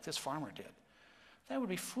field like this farmer did. That would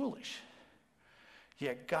be foolish.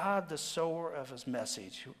 Yet God, the sower of his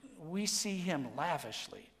message, we see him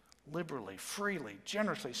lavishly, liberally, freely,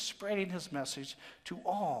 generously spreading his message to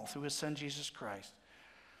all through his son Jesus Christ.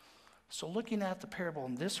 So looking at the parable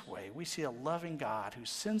in this way, we see a loving God who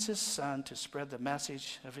sends his son to spread the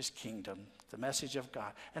message of his kingdom, the message of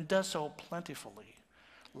God, and does so plentifully,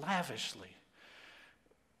 lavishly,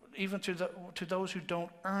 even to those who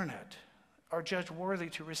don't earn it, are judged worthy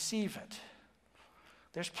to receive it.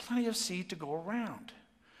 There's plenty of seed to go around.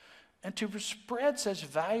 And to spread such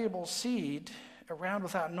valuable seed around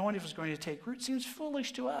without knowing if it's going to take root seems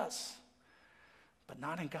foolish to us, but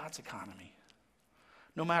not in God's economy.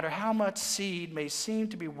 No matter how much seed may seem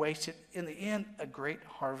to be wasted, in the end, a great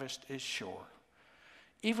harvest is sure.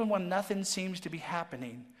 Even when nothing seems to be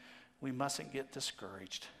happening, we mustn't get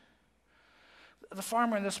discouraged. The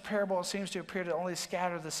farmer in this parable seems to appear to only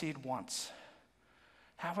scatter the seed once.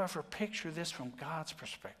 However, picture this from God's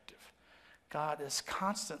perspective. God is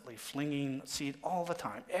constantly flinging seed all the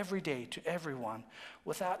time, every day to everyone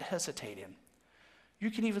without hesitating.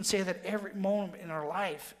 You can even say that every moment in our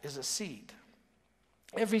life is a seed.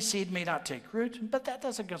 Every seed may not take root, but that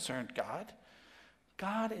doesn't concern God.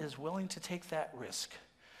 God is willing to take that risk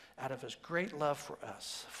out of his great love for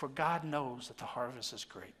us, for God knows that the harvest is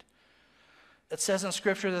great. It says in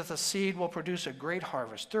Scripture that the seed will produce a great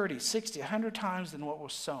harvest, 30, 60, 100 times than what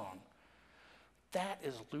was sown. That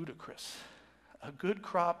is ludicrous. A good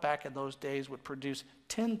crop back in those days would produce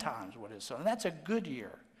 10 times what is sown. And that's a good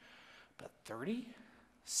year. But 30,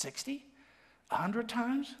 60, 100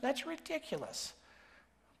 times? That's ridiculous.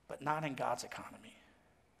 But not in God's economy.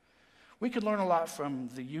 We could learn a lot from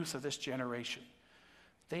the youth of this generation.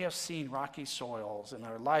 They have seen rocky soils, and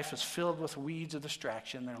their life is filled with weeds of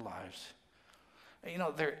distraction in their lives. You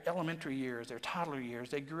know, their elementary years, their toddler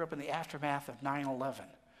years, they grew up in the aftermath of 9/11.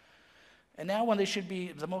 And now when they should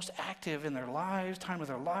be the most active in their lives, time of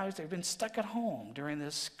their lives, they've been stuck at home during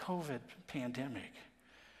this COVID pandemic.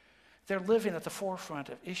 They're living at the forefront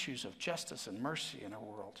of issues of justice and mercy in our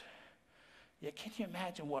world. Yet can you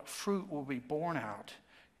imagine what fruit will be born out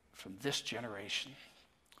from this generation?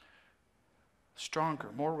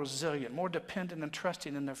 Stronger, more resilient, more dependent and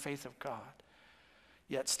trusting in their faith of God,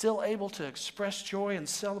 yet still able to express joy and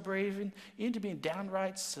celebrating, into being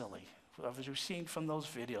downright silly, as we've seen from those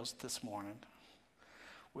videos this morning.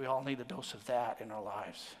 We all need a dose of that in our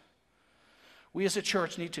lives. We as a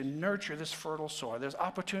church need to nurture this fertile soil. There's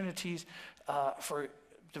opportunities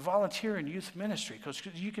to volunteer in youth ministry, because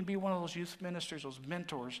you can be one of those youth ministers, those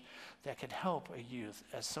mentors that can help a youth,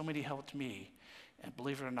 as so many helped me. And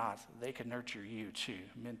believe it or not, they can nurture you too,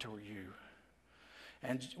 mentor you.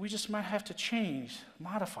 And we just might have to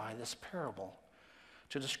modify this parable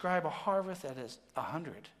to describe a harvest that is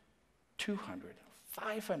 100, 200,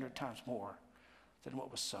 500 times more than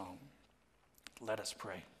what was sown. Let us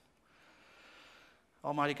pray.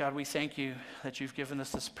 Almighty God, we thank you that you've given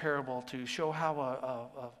us this parable to show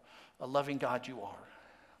how a loving God you are,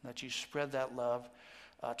 that you spread that love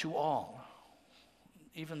to all,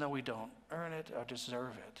 even though we don't earn it or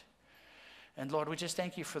deserve it. And Lord, we just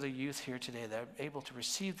thank you for the youth here today that are able to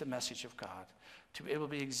receive the message of God, to be able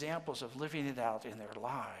to be examples of living it out in their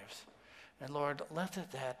lives. And Lord, let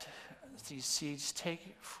these seeds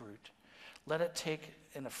take fruit. Let it take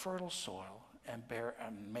in a fertile soil and bear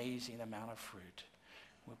an amazing amount of fruit.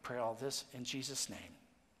 We pray all this in Jesus' name.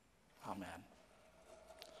 Amen.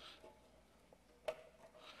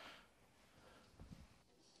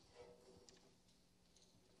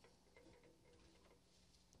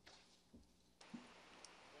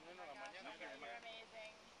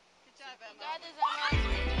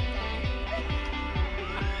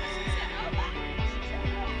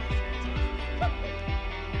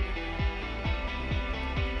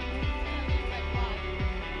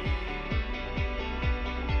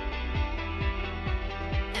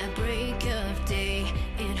 At break of day,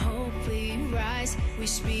 in hope we rise. We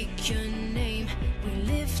speak your name, we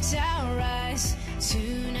lift our eyes.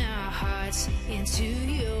 Tune our hearts into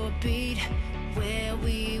your beat. Where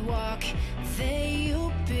we walk, there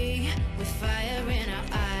you'll be. With fire in our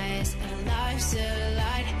eyes, our lives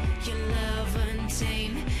alight. Your love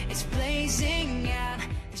untamed, it's blazing out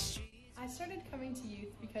the streets. I started coming to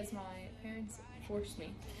youth because my parents forced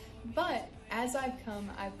me. But as I've come,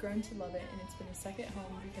 I've grown to love it, and it's been a second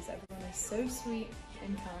home because everyone is so sweet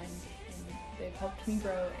and kind, and they've helped me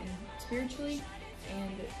grow spiritually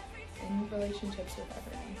and in relationships with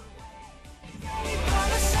everyone.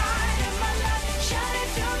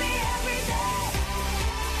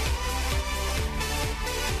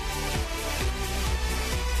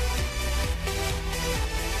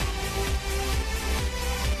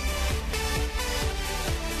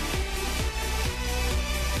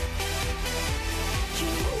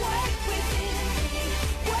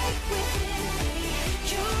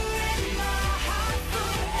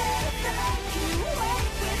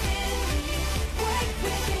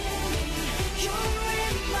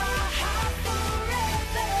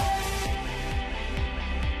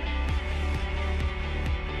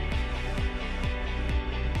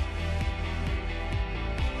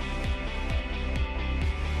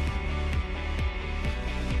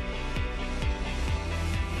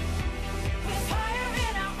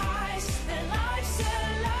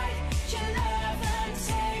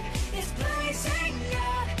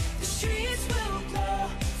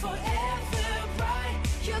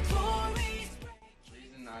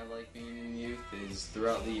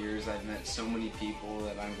 Throughout the years, I've met so many people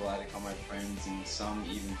that I'm glad to call my friends, and some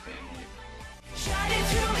even family. Shining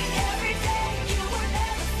through me every day, you will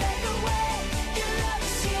never fade away. Your love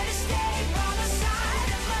is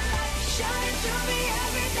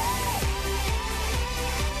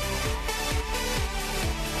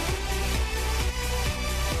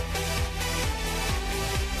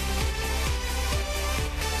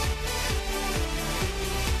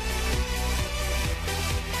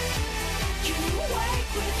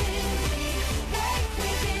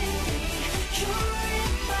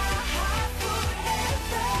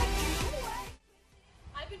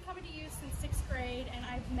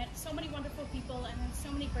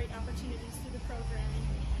opportunities through the programming.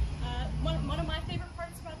 One of my favorite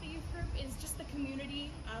parts about the youth group is just the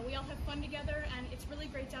community. We all have fun together, and it's really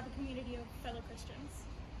great to have a community of fellow Christians.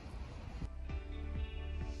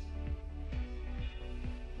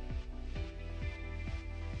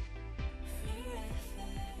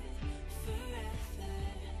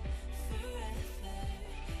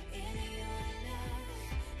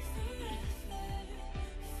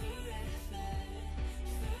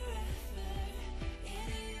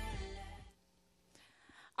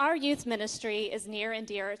 Our youth ministry is near and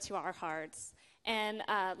dear to our hearts. And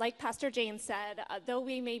like Pastor Jane said, though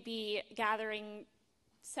we may be gathering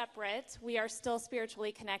separate, we are still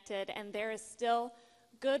spiritually connected, and there is still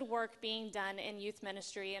good work being done in youth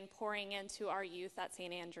ministry and pouring into our youth at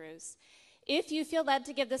St. Andrews. If you feel led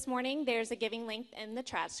to give this morning, there's a giving link in the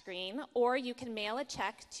chat screen, or you can mail a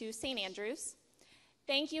check to St. Andrews.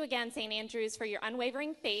 Thank you again, St. Andrews, for your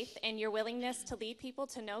unwavering faith and your willingness to lead people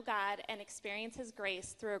to know God and experience His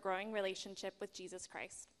grace through a growing relationship with Jesus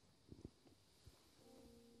Christ.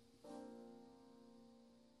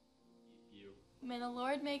 May the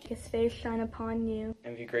Lord make His face shine upon you,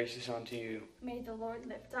 and be gracious unto you. May the Lord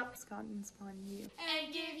lift up His countenance upon you,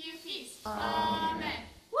 and give you peace. Amen.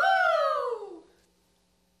 Woo!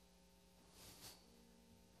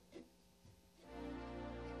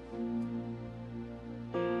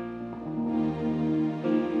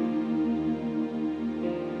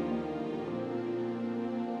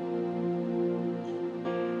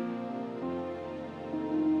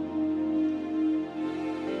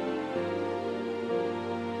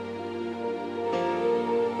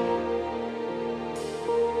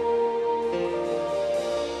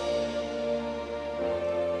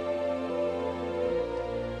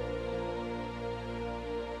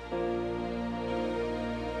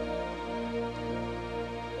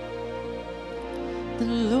 The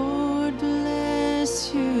Lord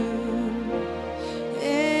bless you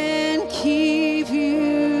and keep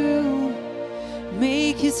you.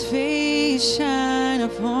 Make His face shine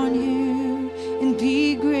upon you and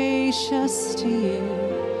be gracious to you.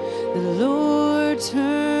 The Lord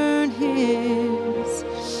turn His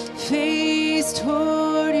face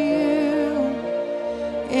toward you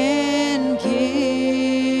and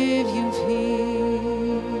give you peace.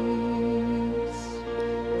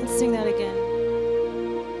 Let's sing that again.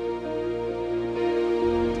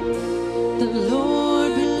 The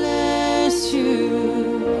Lord bless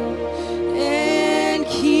you and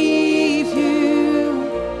keep you.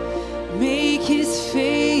 Make His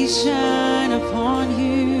face shine upon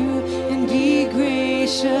you and be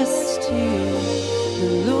gracious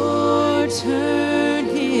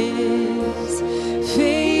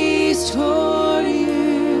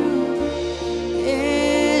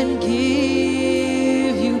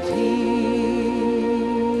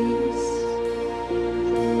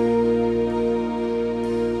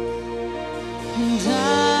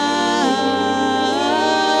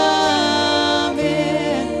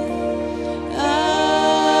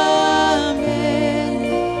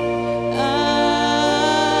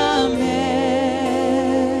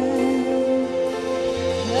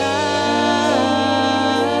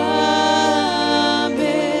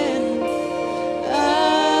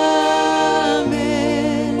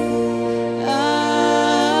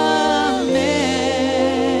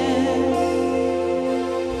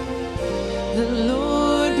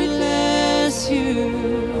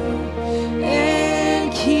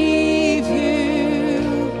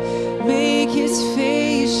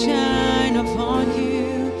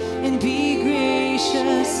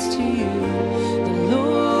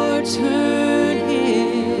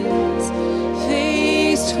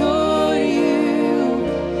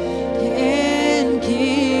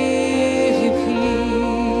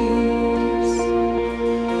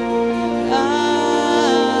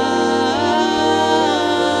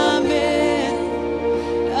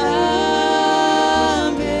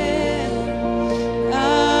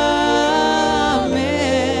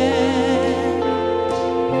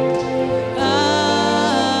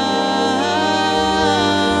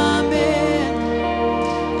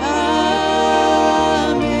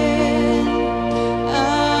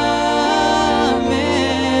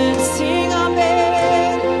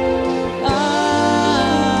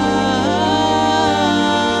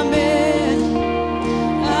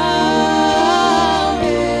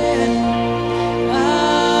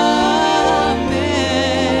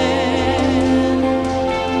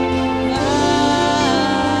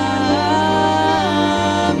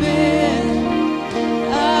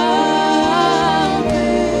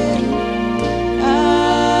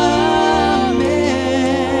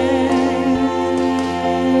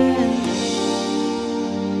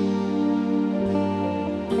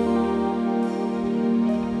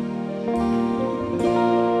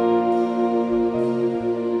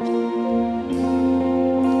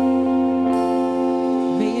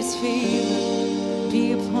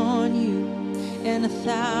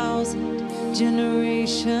 1,000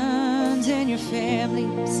 generations, and your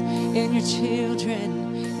families, and your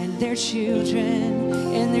children, and their children,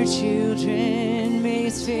 and their children. May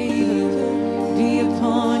his favor be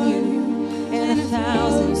upon you, and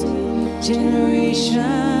 1,000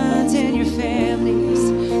 generations, and your families,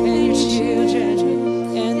 and your children,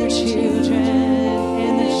 and their children,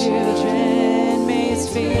 and their children. May his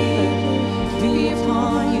favor be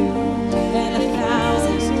upon you, and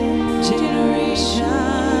 1,000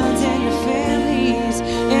 generations, and your families,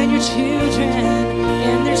 and your children,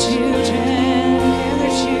 and their children, and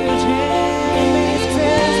their children. May his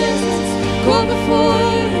presence go before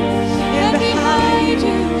you, and behind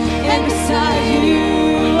you, and beside you,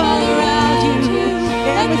 all around you,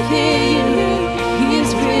 and within you. He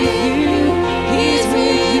is with you. He is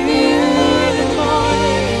with you in the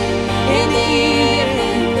morning, in the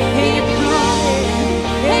evening, and you're coming,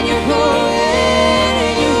 and you're going,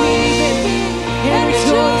 and you're weeping, and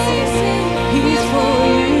rejoicing. He's for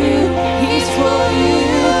you. He's for you.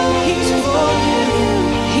 He's for you.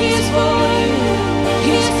 He's for you.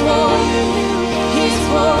 He's for you. He's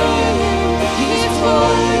for you. He's for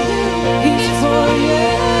you. He's for you.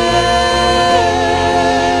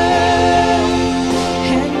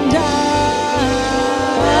 And amen.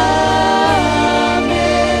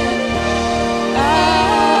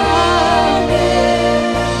 Amen.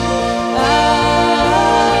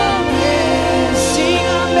 Amen. Sing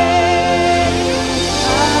amen.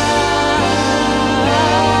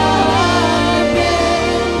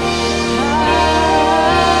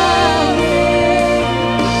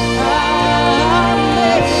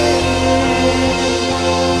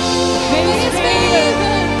 May his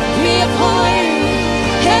favor be upon you,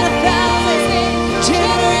 and 1,000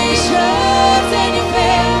 generations, and your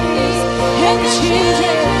families, and the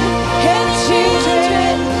children, and the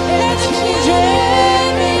children, and the children.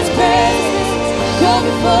 May his presence go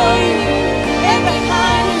before you, and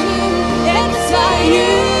behind you, and beside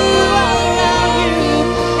you, all around you,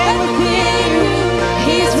 and within you.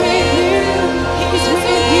 He's with you. He's with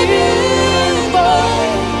you in the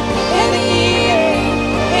morning, in the evening,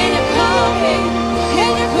 and you're coming,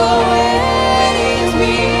 and you're going. He's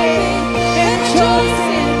weeping and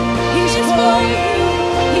rejoicing. He's for you.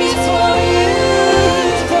 He's for you.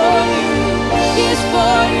 He's for you. He's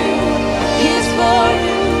for you. He's for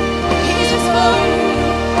you. He's for you.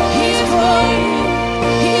 He's for you.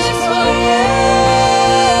 He's for you.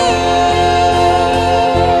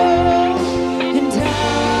 And amen.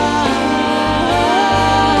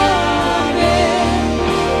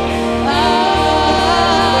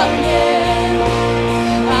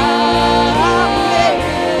 Amen.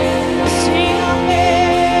 Sing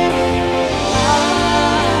amen.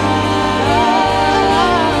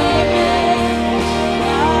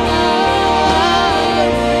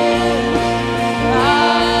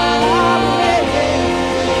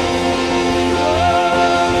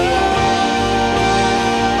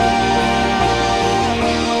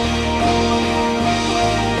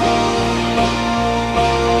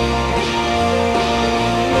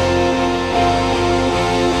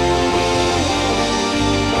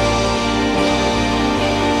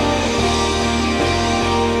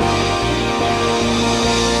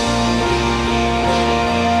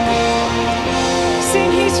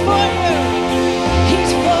 Sing, he's for you.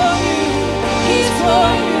 He's for you. He's for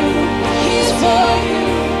you. He's for you.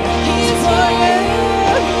 He's for you.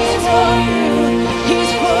 He's for you.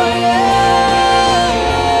 He's for you.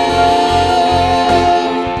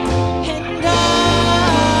 And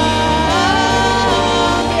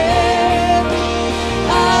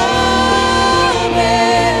amen.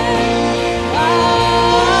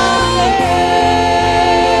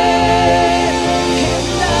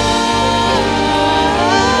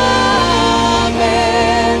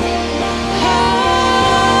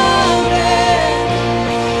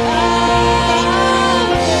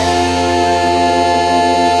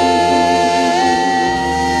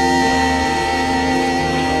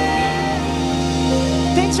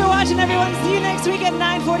 Thanks for watching, everyone. See you next week at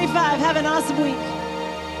 9:45. Have an awesome week.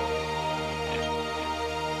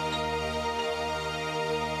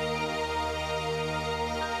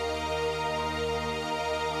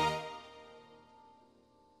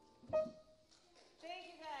 Thank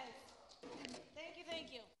you, guys. Thank you, thank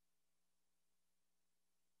you.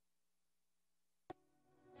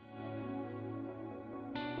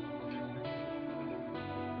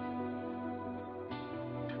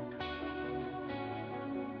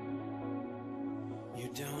 You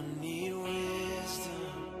don't need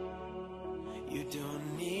wisdom, you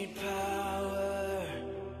don't need power,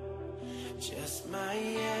 just my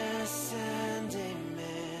yes and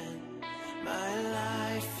amen, my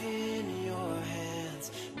life in your hands.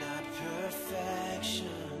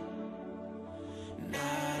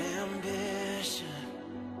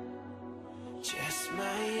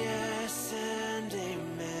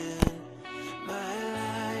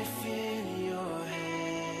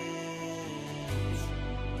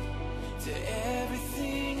 to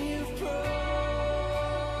everything